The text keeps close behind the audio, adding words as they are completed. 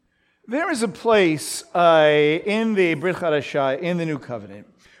There is a place in the Brit Hadashah, in the New Covenant,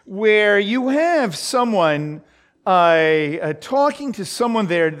 where you have someone talking to someone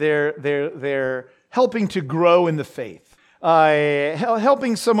they're helping to grow in the faith,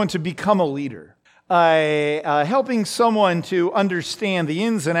 helping someone to become a leader, helping someone to understand the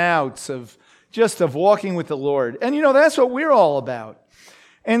ins and outs of walking with the Lord. And that's what we're all about.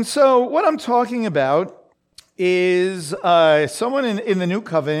 And so what I'm talking about is someone in the New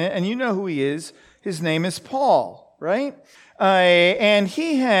Covenant, and you know who he is. His name is Paul, right? And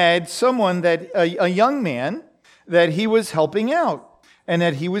he had someone a young man that he was helping out and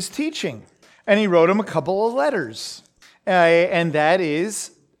that he was teaching. And he wrote him a couple of letters. And that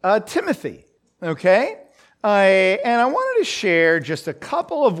is Timothy, okay? And I wanted to share just a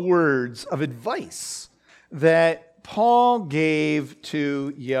couple of words of advice that Paul gave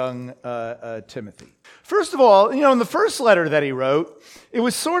to young Timothy. First of all, in the first letter that he wrote, it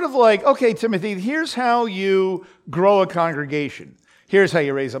was sort of like, okay, Timothy, here's how you grow a congregation. Here's how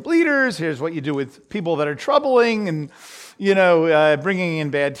you raise up leaders. Here's what you do with people that are troubling and, bringing in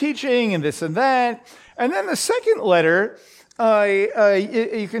bad teaching and this and that. And then the second letter,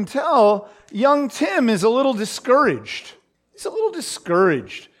 you can tell young Tim is a little discouraged. He's a little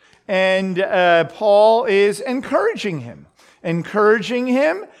discouraged. And Paul is encouraging him.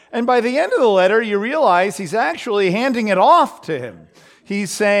 And by the end of the letter, you realize he's actually handing it off to him. He's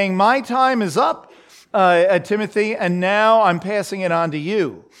saying, my time is up, Timothy, and now I'm passing it on to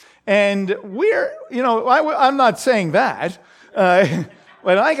you. And I'm not saying that,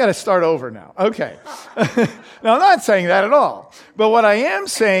 but I got to start over now. Okay. No, I'm not saying that at all. But what I am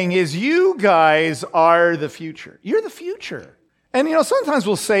saying is you guys are the future. You're the future. And, sometimes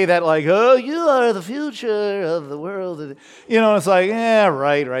we'll say that like, oh, you are the future of the world. It's like, yeah,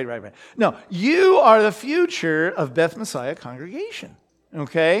 right. No, you are the future of Beth Messiah congregation,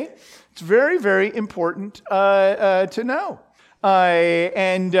 okay? It's very, very important to know.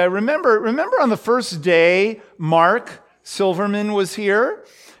 And remember on the first day, Mark Silverman was here,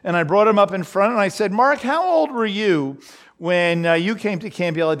 and I brought him up in front, and I said, Mark, how old were you when you came to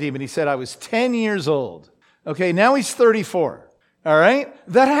Camp Yeladim? And he said, I was 10 years old. Okay, now he's 34. All right?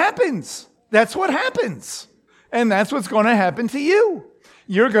 That happens. That's what happens. And that's what's going to happen to you.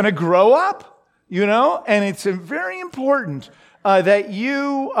 You're going to grow up, and it's very important that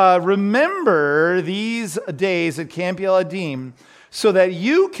you remember these days at Camp Yeladim so that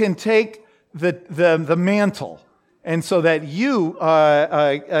you can take the mantle and so that you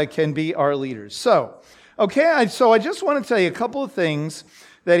can be our leaders. So I just want to tell you a couple of things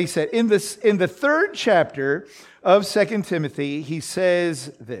that he said. In the third chapter of 2 Timothy, he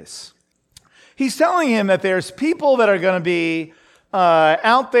says this. He's telling him that there's people that are going to be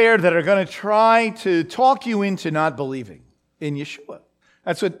out there that are going to try to talk you into not believing in Yeshua.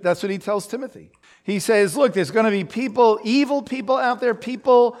 That's what he tells Timothy. He says, look, there's going to be people, evil people out there,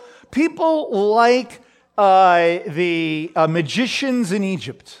 people like the magicians in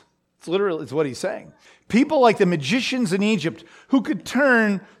Egypt. It's what he's saying. People like the magicians in Egypt who could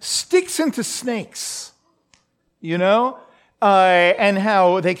turn sticks into snakes. And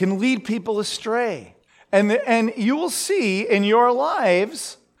how they can lead people astray. And you will see in your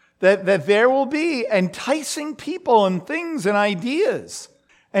lives that there will be enticing people and things and ideas.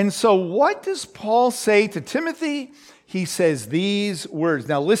 And so what does Paul say to Timothy? He says these words.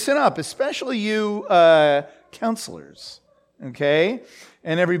 Now listen up, especially you counselors, okay?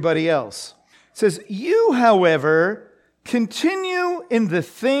 And everybody else. It says, you, however, continue in the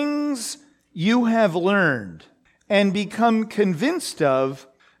things you have learned and become convinced of,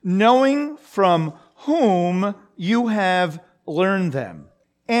 knowing from whom you have learned them,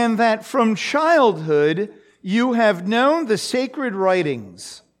 and that from childhood you have known the sacred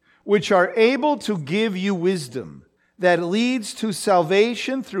writings, which are able to give you wisdom that leads to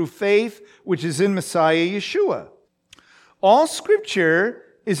salvation through faith which is in Messiah Yeshua. All Scripture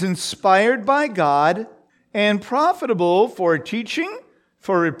is inspired by God and profitable for teaching,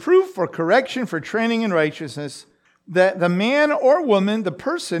 for reproof, for correction, for training in righteousness, that the man or woman, the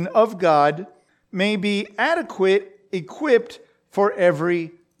person of God, may be adequate, equipped for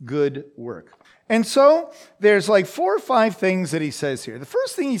every good work. And so there's like 4 or 5 things that he says here. The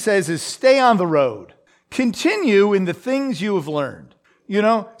first thing he says is stay on the road. Continue in the things you have learned.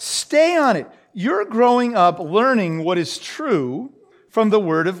 Stay on it. You're growing up learning what is true from the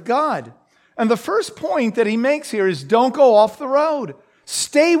Word of God. And the first point that he makes here is don't go off the road.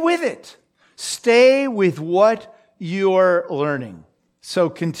 Stay with it. Stay with what you're learning. So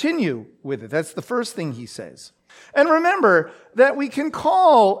continue with it. That's the first thing he says. And remember that we can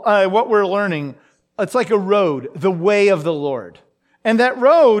call what we're learning, it's like a road, the way of the Lord. And that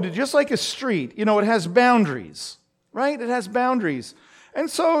road, just like a street, it has boundaries, right? It has boundaries. And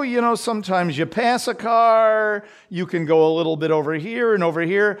so, sometimes you pass a car, you can go a little bit over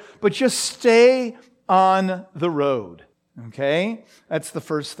here, but just stay on the road, okay? That's the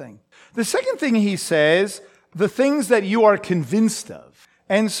first thing. The second thing he says, the things that you are convinced of.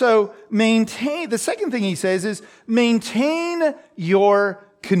 And so the second thing he says is maintain your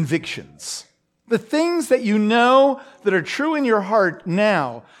convictions. The things that you know that are true in your heart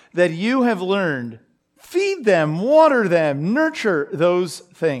now that you have learned, feed them, water them, nurture those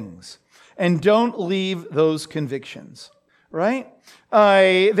things, and don't leave those convictions, right?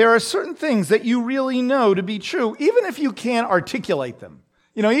 There are certain things that you really know to be true, even if you can't articulate them.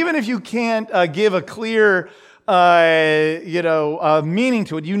 Even if you can't give a clear, meaning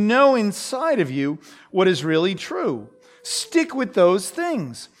to it, inside of you what is really true. Stick with those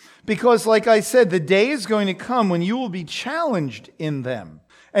things. Because, like I said, the day is going to come when you will be challenged in them.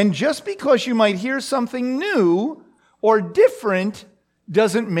 And just because you might hear something new or different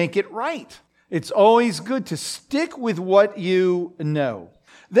doesn't make it right. It's always good to stick with what you know.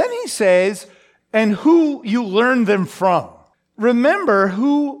 Then he says, and who you learn them from. Remember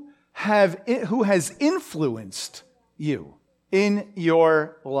who has influenced you in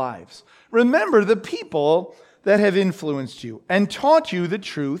your lives. Remember the people that have influenced you and taught you the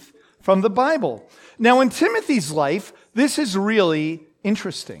truth from the Bible. Now, in Timothy's life, this is really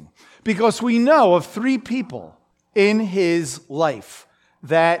interesting because we know of 3 people in his life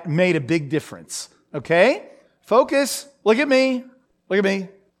that made a big difference. Okay? Focus. Look at me. Look at me.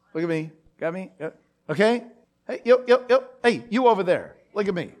 Look at me. Got me? Yep. Okay? Hey, yep. Hey, you over there. Look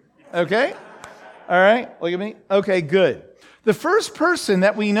at me. Okay? All right? Look at me. Okay, good. The first person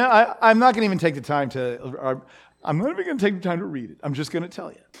that we know, I'm not going to even take the time I'm not even going to take the time to read it. I'm just going to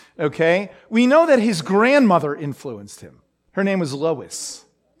tell you. Okay? We know that his grandmother influenced him. Her name was Lois.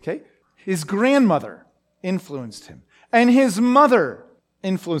 Okay? His grandmother influenced him. And his mother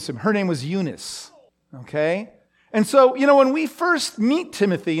influenced him. Her name was Eunice. Okay? And so, when we first meet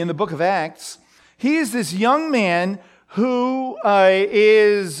Timothy in the book of Acts, he is this young man who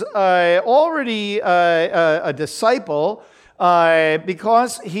is already a disciple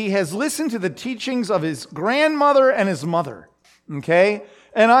because he has listened to the teachings of his grandmother and his mother. Okay?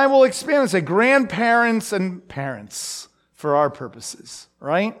 And I will expand and say grandparents and parents for our purposes,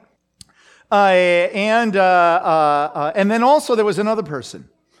 right? And then also there was another person,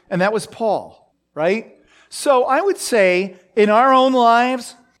 and that was Paul, right? So I would say in our own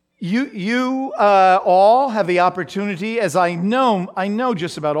lives, you all have the opportunity, as I know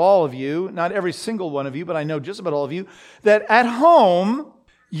just about all of you, not every single one of you, but I know just about all of you, that at home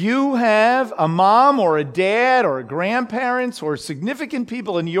you have a mom or a dad or grandparents or significant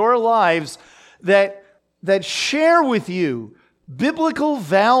people in your lives that share with you biblical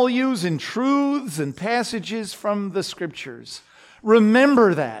values and truths and passages from the Scriptures.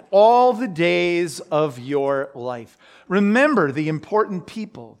 Remember that all the days of your life. Remember the important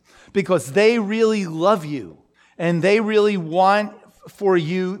people because they really love you and they really want for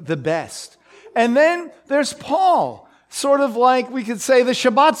you the best. And then there's Paul, sort of like we could say the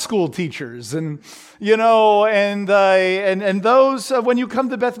Shabbat school teachers and those when you come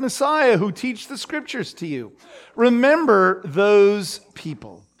to Beth Messiah who teach the Scriptures to you. Remember those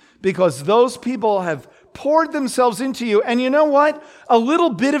people because those people have poured themselves into you. And you know what? A little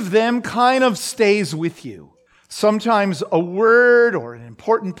bit of them kind of stays with you. Sometimes a word or an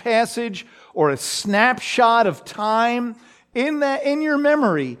important passage or a snapshot of time in your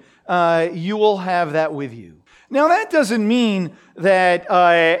memory, you will have that with you. Now, that doesn't mean that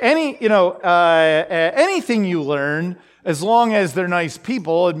anything you learn, as long as they're nice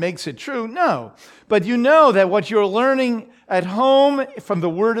people, it makes it true. No. But you know that what you're learning at home from the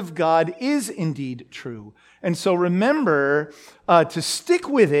Word of God is indeed true. And so remember to stick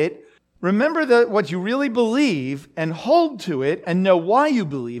with it. Remember what you really believe and hold to it and know why you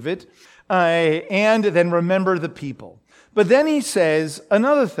believe it. And then remember the people. But then he says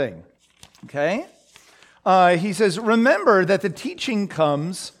another thing. Okay? He says, remember that the teaching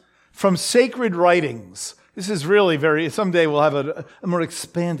comes from sacred writings. This is really someday we'll have a more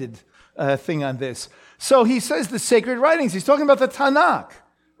expanded thing on this. So he says the sacred writings. He's talking about the Tanakh,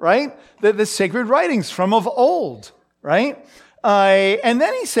 right? The sacred writings from of old, right? And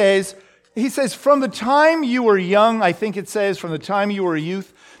then he says, from the time you were young, I think it says, from the time you were a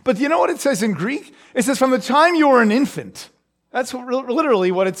youth. But you know what it says in Greek? It says, from the time you were an infant. That's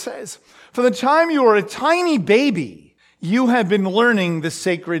literally what it says. From the time you were a tiny baby, you have been learning the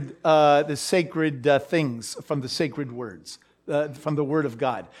sacred things from the sacred words, from the Word of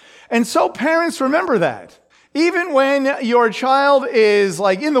God. And so parents, remember that. Even when your child is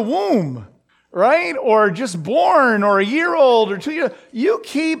like in the womb, right? Or just born or a year old or 2 years, you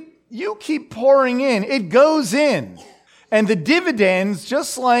keep pouring in. It goes in. And the dividends,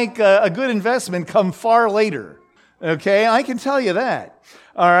 just like a good investment, come far later. Okay? I can tell you that.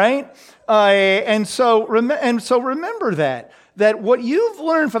 All right? And so remember that what you've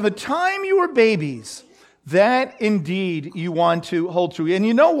learned from the time you were babies, that indeed you want to hold true. And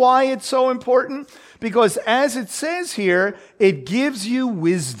you know why it's so important? Because as it says here, it gives you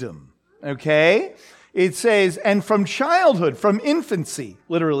wisdom. Okay? It says, and from childhood, from infancy,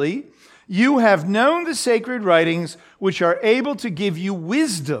 literally, you have known the sacred writings which are able to give you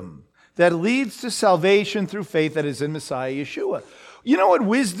wisdom that leads to salvation through faith that is in Messiah Yeshua. You know what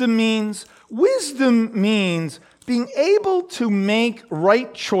wisdom means? Wisdom means being able to make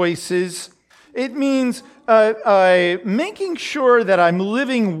right choices. It means making sure that I'm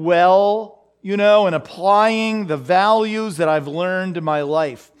living well, and applying the values that I've learned in my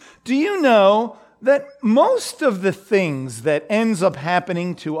life. Do you know that most of the things that ends up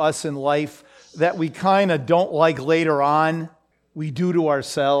happening to us in life that we kind of don't like later on, we do to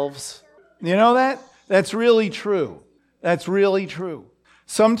ourselves? You know that? That's really true. That's really true.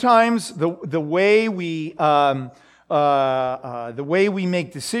 Sometimes the way we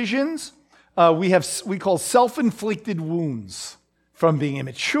make decisions, we call self-inflicted wounds from being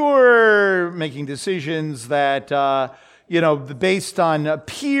immature, making decisions that based on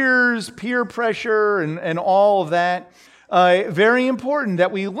peer pressure, and all of that. Very important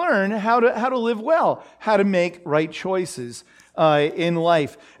that we learn how to live well, how to make right choices in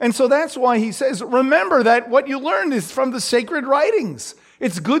life. And so that's why he says, remember that what you learned is from the sacred writings.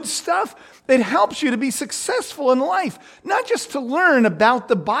 It's good stuff. It helps you to be successful in life, not just to learn about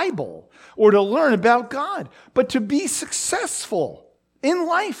the Bible or to learn about God, but to be successful in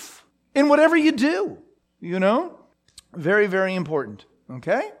life, in whatever you do, Very, very important,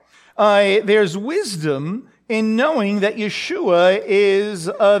 okay? There's wisdom in knowing that Yeshua is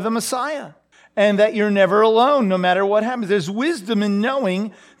the Messiah and that you're never alone no matter what happens. There's wisdom in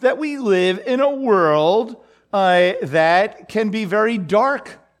knowing that we live in a world that can be very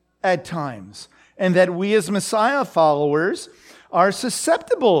dark at times and that we as Messiah followers are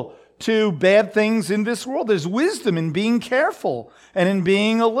susceptible to bad things in this world. There's wisdom in being careful and in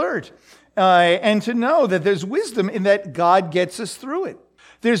being alert. And to know that there's wisdom in that God gets us through it.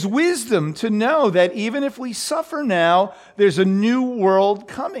 There's wisdom to know that even if we suffer now, there's a new world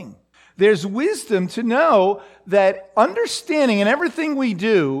coming. There's wisdom to know that understanding in everything we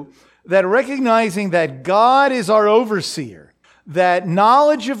do, that recognizing that God is our overseer, that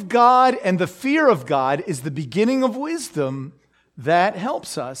knowledge of God and the fear of God is the beginning of wisdom, that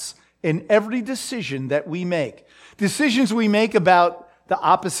helps us in every decision that we make. Decisions we make about the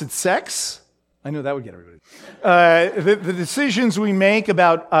opposite sex. I knew that would get everybody. The decisions we make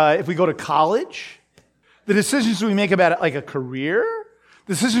about if we go to college. The decisions we make about like a career.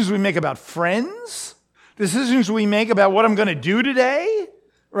 Decisions we make about friends. Decisions we make about what I'm going to do today.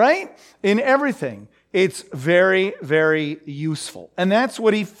 Right? In everything. It's very, very useful. And that's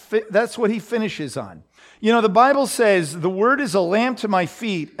what he finishes on. The Bible says, the word is a lamp to my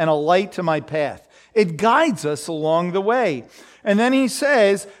feet and a light to my path. It guides us along the way. And then he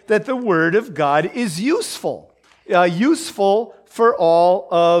says that the word of God is useful for all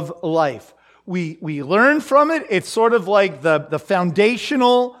of life. We learn from it. It's sort of like the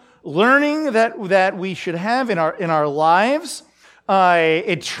foundational learning that we should have in our lives.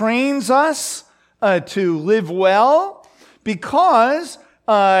 It trains us to live well because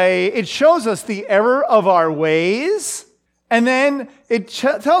it shows us the error of our ways, and then it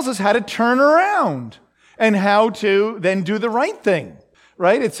tells us how to turn around and how to then do the right thing,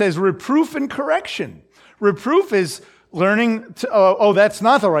 right? It says reproof and correction. Reproof is learning that's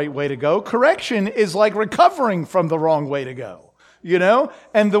not the right way to go. Correction is like recovering from the wrong way to go,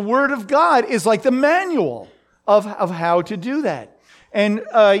 And the Word of God is like the manual of how to do that. And,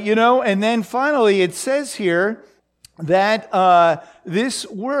 and then finally it says here that this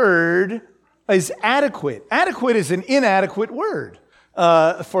word is adequate. Adequate is an inadequate word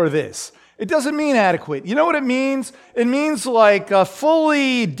for this. It doesn't mean adequate. You know what it means? It means like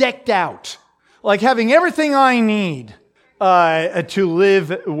fully decked out, like having everything I need to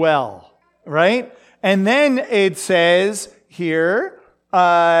live well, right? And then it says here,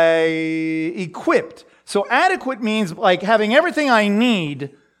 equipped. So adequate means like having everything I need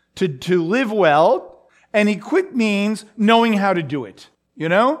to live well, and equipped means knowing how to do it,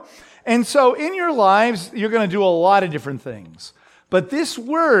 And so in your lives, you're going to do a lot of different things. But this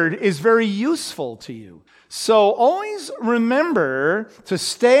word is very useful to you. So always remember to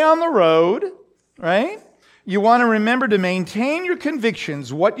stay on the road, right? You want to remember to maintain your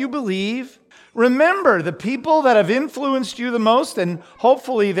convictions, what you believe. Remember the people that have influenced you the most, and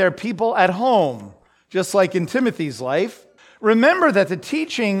hopefully they're people at home, just like in Timothy's life. Remember that the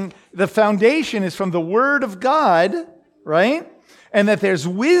teaching, the foundation is from the Word of God, right? And that there's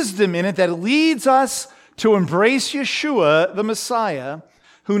wisdom in it that leads us to embrace Yeshua, the Messiah,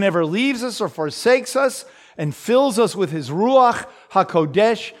 who never leaves us or forsakes us and fills us with his Ruach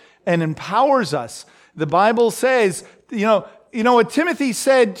HaKodesh and empowers us. The Bible says, you know what Timothy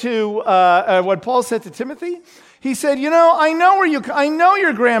said to, what Paul said to Timothy? He said, I know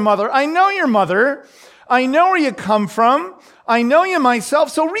your grandmother, I know your mother, I know where you come from, I know you myself,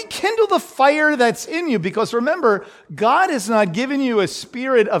 so rekindle the fire that's in you, because remember, God has not given you a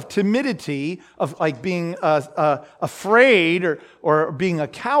spirit of timidity, of like being afraid or being a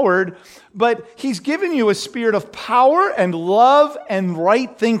coward, but he's given you a spirit of power and love and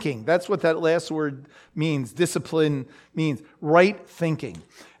right thinking. That's what that last word means. Discipline means right thinking.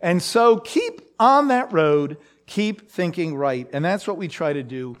 And so keep on that road, keep thinking right. And that's what we try to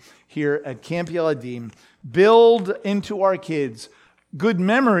do here at Camp Yeladim. Build into our kids good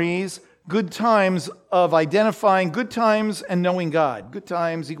memories, good times of identifying good times and knowing God. Good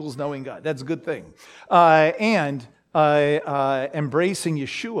times equals knowing God. That's a good thing. And embracing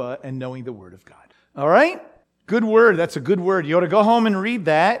Yeshua and knowing the Word of God. All right? Good word. That's a good word. You ought to go home and read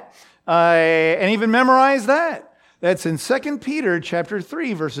that and even memorize that. That's in 2 Peter chapter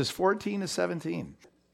 3, verses 14 to 17.